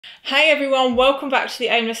Hey everyone, welcome back to the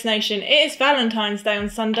Aimless Nation. It is Valentine's Day on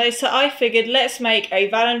Sunday, so I figured let's make a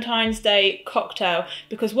Valentine's Day cocktail,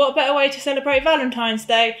 because what better way to celebrate Valentine's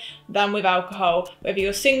Day than with alcohol? Whether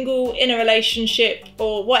you're single, in a relationship,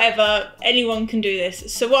 or whatever, anyone can do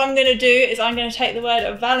this. So what I'm going to do is I'm going to take the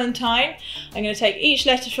word Valentine, I'm going to take each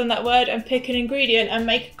letter from that word and pick an ingredient and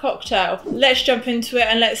make a cocktail. Let's jump into it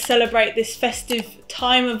and let's celebrate this festive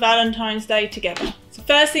time of Valentine's Day together. So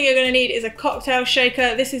first thing you're going to need is a cocktail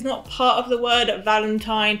shaker. This is not part of the word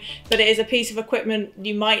Valentine, but it is a piece of equipment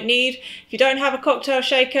you might need. If you don't have a cocktail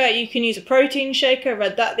shaker, you can use a protein shaker. I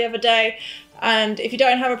read that the other day. And if you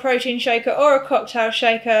don't have a protein shaker or a cocktail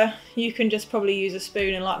shaker, you can just probably use a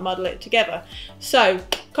spoon and like muddle it together. So,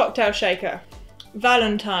 cocktail shaker.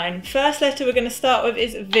 Valentine. First letter we're going to start with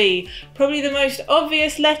is V. Probably the most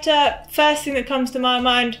obvious letter. First thing that comes to my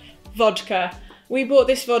mind, vodka. We bought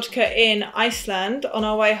this vodka in Iceland on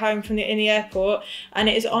our way home from in the airport, and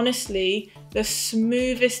it is honestly the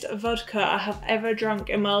smoothest vodka I have ever drunk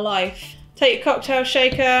in my life. Take your cocktail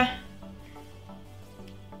shaker,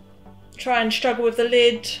 try and struggle with the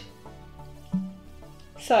lid.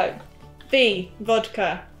 So, V,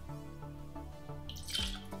 vodka.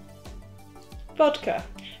 Vodka.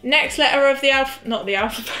 Next letter of the not the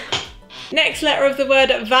alphabet. Next letter of the word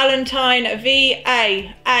Valentine,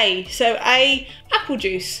 V-A, A. So A, apple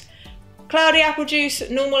juice. Cloudy apple juice,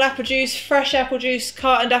 normal apple juice, fresh apple juice,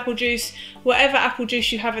 cartoned apple juice, whatever apple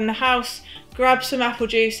juice you have in the house, grab some apple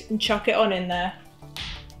juice and chuck it on in there.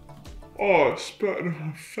 Oh, it's spat in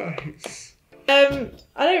my face. I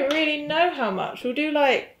don't really know how much. We'll do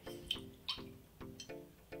like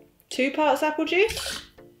 2 parts apple juice.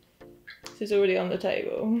 This is already on the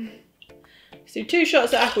table. So 2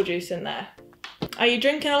 shots of apple juice in there. Are you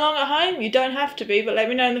drinking along at home? You don't have to be, but let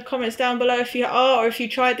me know in the comments down below if you are, or if you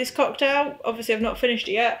tried this cocktail. Obviously I've not finished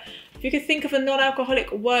it yet. If you could think of a non-alcoholic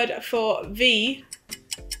word for V,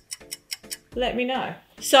 let me know.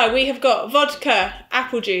 So we have got vodka,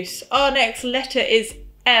 apple juice. Our next letter is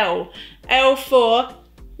L. L for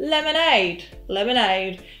lemonade.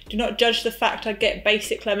 Lemonade. Do not judge the fact I get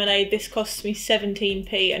basic lemonade. This costs me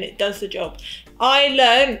 17p and it does the job. I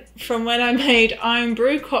learned from when I made iron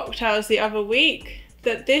brew cocktails the other week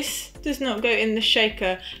that this does not go in the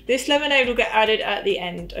shaker. This lemonade will get added at the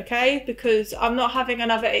end, okay? Because I'm not having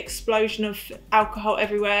another explosion of alcohol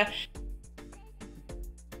everywhere.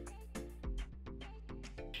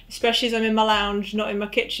 Especially as I'm in my lounge, not in my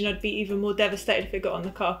kitchen. I'd be even more devastated if it got on the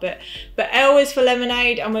carpet. But L is for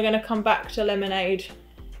lemonade, and we're gonna come back to lemonade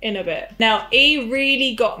in a bit. Now, E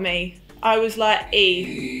really got me. I was like,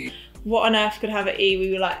 E. What on earth could have an E?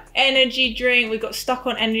 We were like, energy drink. We got stuck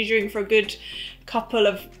on energy drink for a good couple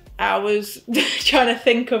of hours trying to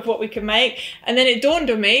think of what we could make. And then it dawned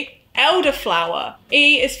on me, elderflower.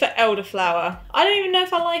 E is for elderflower. I don't even know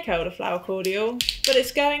if I like elderflower cordial, but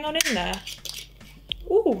it's going on in there.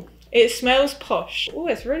 Ooh, it smells posh. Ooh,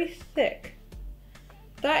 it's really thick.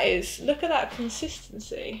 That is, look at that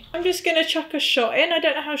consistency. I'm just gonna chuck a shot in. I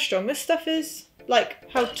don't know how strong this stuff is. Like,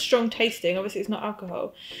 how strong tasting, obviously it's not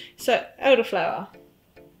alcohol. So, elderflower.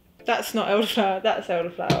 That's not elderflower, that's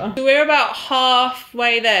elderflower. So we're about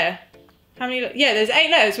halfway there. How many, yeah, there's 8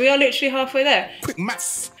 letters, we are literally halfway there. Quick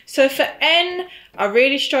maths. So for N, I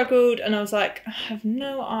really struggled and I was like, I have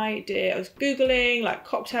no idea. I was Googling like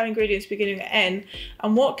cocktail ingredients beginning with N,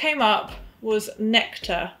 and what came up was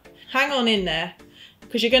nectar. Hang on in there,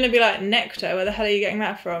 because you're gonna be like, nectar, where the hell are you getting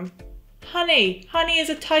that from? Honey. Honey is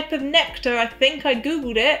a type of nectar. I think I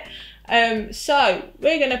Googled it. So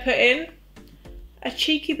we're going to put in a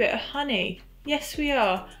cheeky bit of honey. Yes, we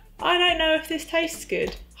are. I don't know if this tastes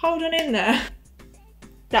good. Hold on in there.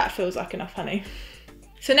 That feels like enough honey.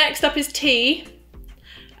 So next up is T,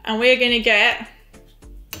 and we're going to get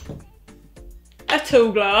a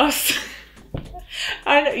tall glass.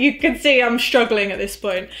 You can see I'm struggling at this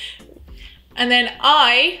point. And then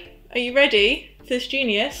I, are you ready for this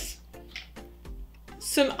genius?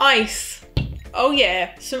 Some ice. Oh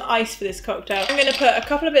yeah, some ice for this cocktail. I'm gonna put a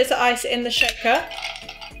couple of bits of ice in the shaker,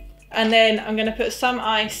 and then I'm gonna put some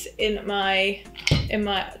ice in my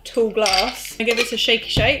tall glass. I give this a shaky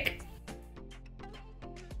shake.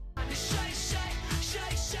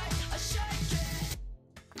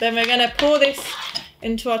 Then we're gonna pour this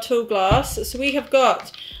into our tall glass. So we have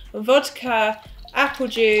got vodka, apple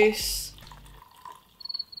juice.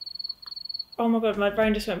 Oh my God, my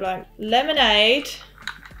brain just went blank. Lemonade.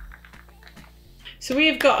 So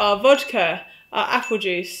we've got our vodka, our apple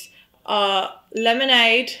juice, our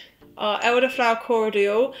lemonade, our elderflower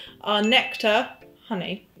cordial, our nectar,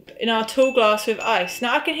 honey, in our tall glass with ice.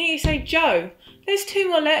 Now I can hear you say, Joe, there's 2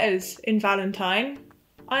 more letters in Valentine.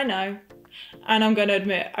 I know. and I'm going to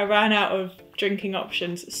admit I ran out of drinking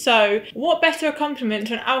options. So what better a compliment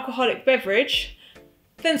to an alcoholic beverage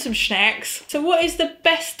than some snacks? So what is the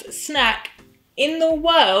best snack in the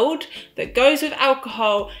world that goes with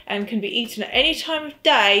alcohol and can be eaten at any time of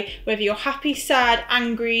day, whether you're happy, sad,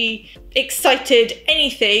 angry, excited,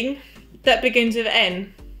 anything that begins with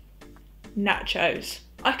N? Nachos.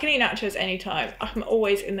 I can eat nachos anytime. I'm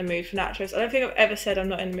always in the mood for nachos. I don't think I've ever said I'm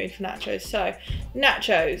not in the mood for nachos. So,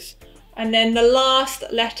 nachos. And then the last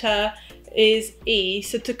letter is E.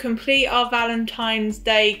 So to complete our Valentine's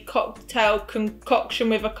Day cocktail concoction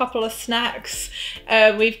with a couple of snacks,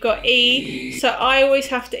 we've got E. So I always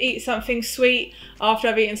have to eat something sweet after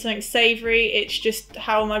I've eaten something savoury. It's just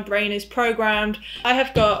how my brain is programmed. I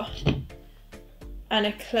have got an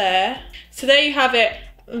eclair. So there you have it.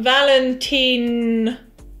 Valentine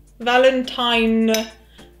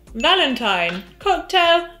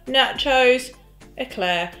cocktail, nachos,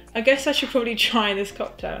 eclair. I guess I should probably try this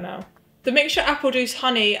cocktail now. The mixture apple juice,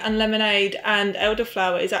 honey and lemonade and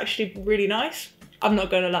elderflower is actually really nice. I'm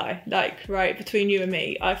not gonna lie, like, right, between you and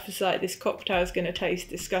me, I've decided this cocktail is gonna taste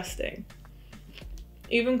disgusting.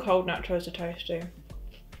 Even cold nachos are tasty.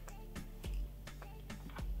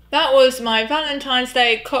 That was my Valentine's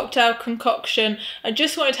Day cocktail concoction. I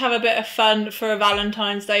just wanted to have a bit of fun for a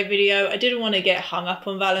Valentine's Day video. I didn't want to get hung up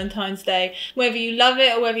on Valentine's Day. Whether you love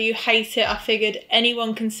it or whether you hate it, I figured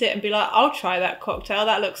anyone can sit and be like, I'll try that cocktail,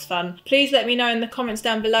 that looks fun. Please let me know in the comments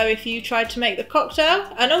down below if you tried to make the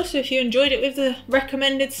cocktail, and also if you enjoyed it with the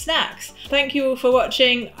recommended snacks. Thank you all for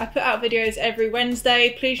watching. I put out videos every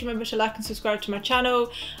Wednesday. Please remember to like and subscribe to my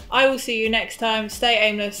channel. I will see you next time. Stay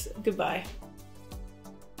aimless. Goodbye.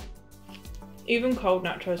 Even cold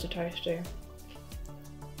nachos are tasty.